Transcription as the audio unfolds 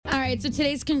right, so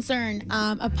today's concern,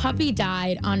 a puppy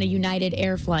died on a United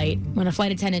Air flight when a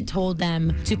flight attendant told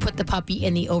them to put the puppy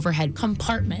in the overhead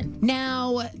compartment.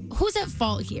 Now, who's at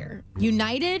fault here?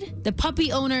 United, the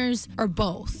puppy owners, or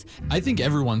both? I think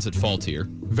everyone's at fault here,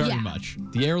 very much.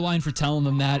 The airline for telling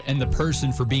them that, and the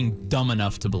person for being dumb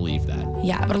enough to believe that.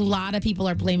 Yeah, but a lot of people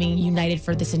are blaming United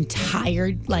for this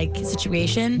entire,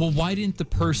 situation. Well, why didn't the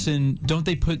person, don't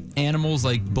they put animals,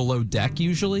 below deck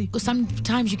usually?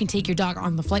 Sometimes you can take your dog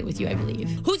on the flight with you, I believe.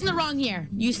 Who's in the wrong here?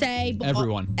 You say?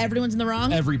 Everyone. Everyone's in the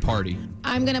wrong? Every party.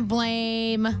 I'm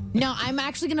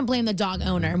actually going to blame the dog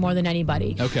owner more than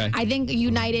anybody. Okay. I think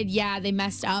United, they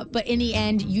messed up, but in the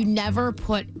end, you never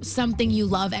put something you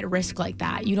love at risk like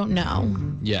that. You don't know.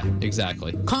 Yeah,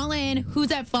 exactly. Call in.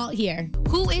 Who's at fault here?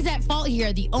 Who is at fault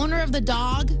here? The owner of the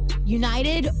dog,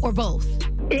 United, or both?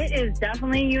 It is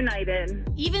definitely United.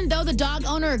 Even though the dog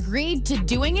owner agreed to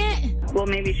doing it? Well,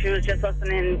 maybe she was just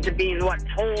listening to being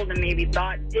told and maybe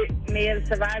thought it may have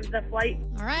survived the flight.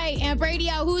 All right, Amp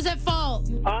Radio, who's at fault?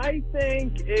 I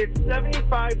think it's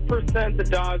 75% the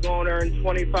dog owner and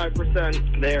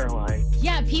 25% the airline.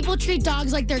 Yeah, people treat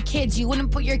dogs like they're kids. You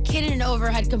wouldn't put your kid in an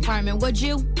overhead compartment, would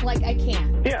you? I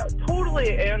can't. Yeah,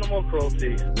 totally animal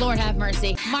cruelty. Lord have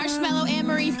mercy. Marshmallow,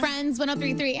 Anne-Marie, Friends,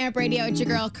 103.3 Amp Radio. It's your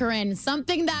girl, Corinne.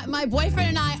 Something that my boyfriend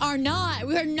and I are not.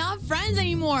 We are not friends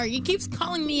anymore. He keeps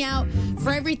calling me out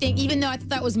for everything, even though I thought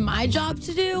that was my job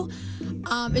to do.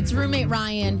 It's roommate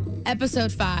Ryan,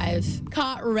 episode 5,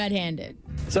 caught red-handed.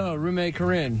 So, roommate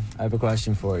Corinne, I have a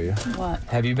question for you. What?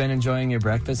 Have you been enjoying your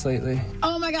breakfast lately?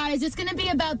 Oh my God, is this gonna be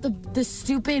about the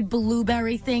stupid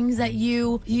blueberry things that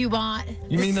you bought?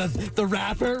 You mean the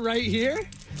wrapper right here?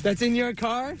 That's in your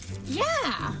car?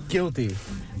 Yeah. Guilty.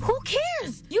 Who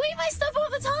cares? You eat my stuff all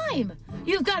the time.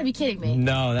 You've got to be kidding me.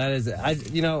 No, that is,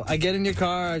 I get in your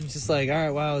car, I'm just like, all right,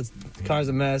 wow, the car's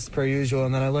a mess per usual.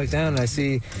 And then I look down and I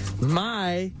see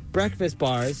my breakfast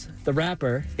bars, the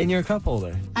wrapper, in your cup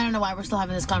holder. I don't know why we're still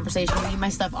having this conversation. You eat my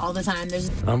stuff all the time.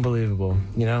 Unbelievable,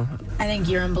 I think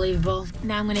you're unbelievable.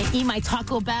 Now I'm going to eat my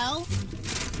Taco Bell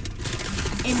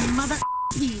in mother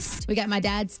beast. We got my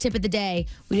dad's tip of the day.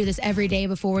 We do this every day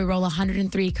before we roll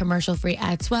 103 commercial free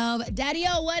at 12.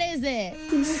 Daddy-o, what is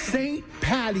it? St.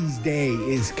 Patty's Day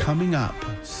is coming up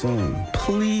soon.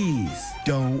 Please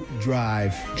don't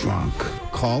drive drunk.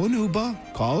 Call an Uber,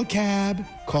 call a cab,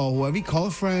 call whoever, call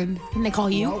a friend. Can they call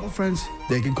you? All the friends,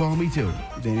 they can call me too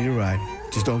if they need a ride.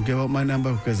 Just don't give up my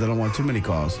number because I don't want too many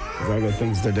calls. I got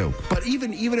things to do. But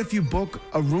even if you book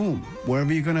a room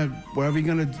wherever you're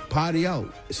gonna party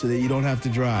out, so that you don't have to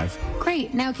drive.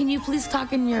 Great. Now, can you please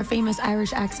talk in your famous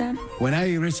Irish accent? When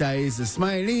Irish eyes are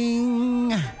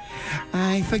smiling,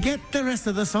 I forget the rest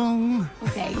of the song.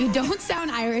 Okay, you don't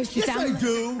sound Irish. You Yes, sound I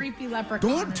do. a creepy leprechaun.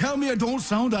 Don't tell me I don't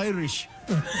sound Irish.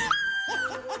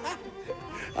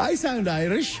 I sound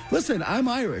Irish. Listen, I'm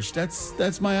Irish.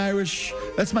 That's my Irish.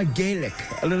 That's my Gaelic.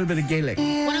 A little bit of Gaelic.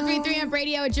 103.3 Amp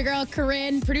Radio. It's your girl,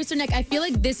 Corinne. Producer Nick, I feel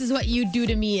like this is what you'd do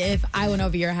to me if I went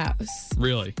over your house.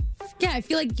 Really? Yeah, I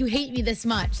feel like you hate me this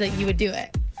much that you would do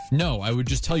it. No, I would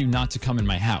just tell you not to come in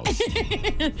my house.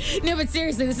 No, but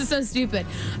seriously, this is so stupid.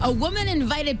 A woman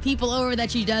invited people over that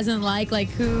she doesn't like.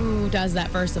 Who does that,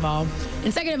 first of all?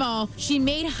 And second of all, she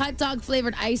made hot dog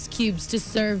flavored ice cubes to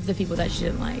serve the people that she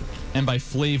didn't like. And by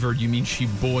flavored, you mean she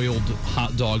boiled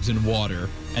hot dogs in water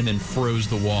and then froze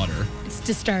the water It's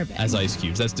disturbing. as ice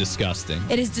cubes. That's disgusting.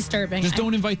 It is disturbing. Just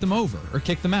don't invite them over or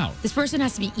kick them out. This person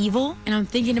has to be evil, and I'm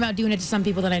thinking about doing it to some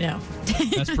people that I know.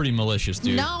 That's pretty malicious,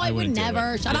 dude. No, I would wouldn't do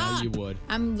never. it. Shut Yeah, up. you would.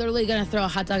 I'm literally going to throw a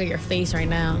hot dog at your face right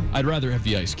now. I'd rather have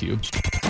the ice cube.